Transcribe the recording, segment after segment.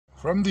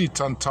From the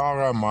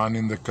Tantara mine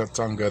in the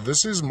Katanga.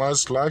 This is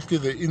most likely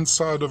the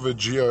inside of a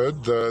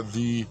geode.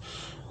 The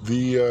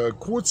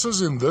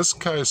quartzes in this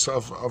case,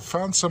 I've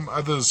found some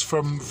others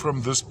from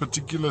this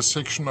particular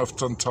section of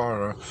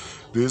Tantara.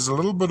 There's a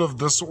little bit of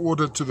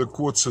disorder to the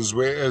quartzes,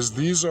 whereas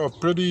these are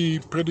pretty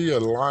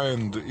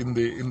aligned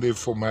in their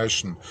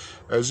formation.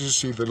 As you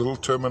see, the little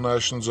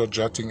terminations are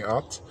jutting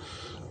out.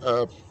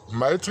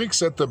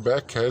 Matrix at the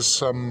back has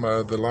some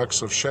the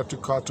likes of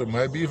Shattukat or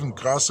maybe even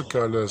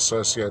Chrysocolla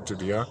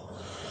associated here.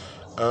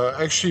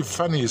 Actually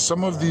funny,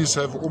 some of these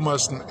have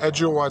almost an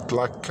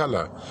agioite-like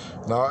color.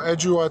 Now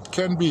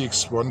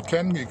agioite one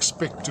can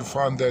expect to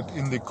find that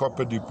in the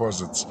copper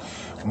deposits.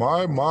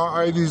 My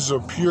IDs are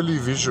purely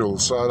visual,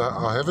 so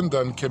I haven't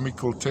done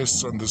chemical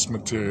tests on this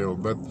material,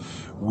 but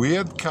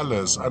weird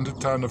colors,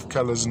 undertone of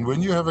colors, and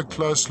when you have a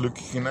close look,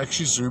 you can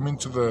actually zoom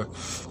into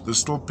the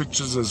still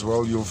pictures as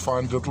well. You'll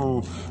find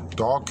little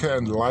darker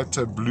and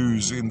lighter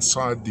blues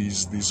inside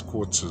these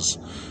quartzes.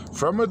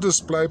 From a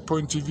display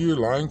point of view,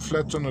 lying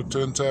flat on a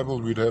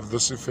turntable, we'd have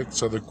this effect,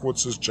 so the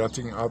quartz is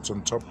jutting out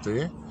on top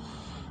there.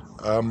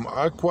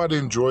 I quite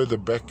enjoy the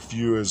back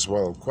view as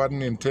well, quite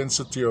an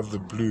intensity of the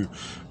blue.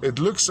 It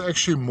looks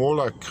actually more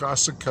like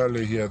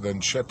Chrysocolla here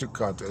than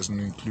Shattukat as an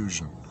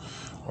inclusion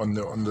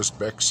on this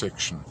back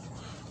section.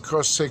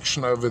 Cross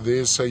section over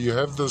there, so you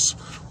have this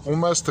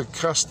almost a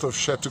crust of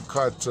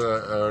Shattukat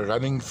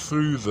running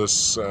through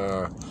this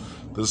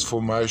this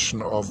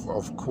formation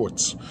of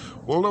quartz,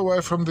 all the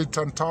way from the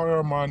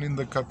Tantara mine in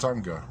the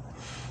Katanga.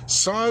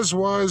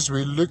 Size-wise,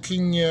 we're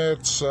looking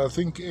at, I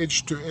think,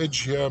 edge to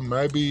edge here,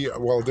 maybe,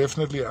 well,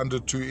 definitely under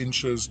 2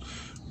 inches,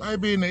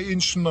 maybe in 1.5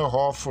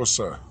 inches or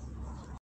so.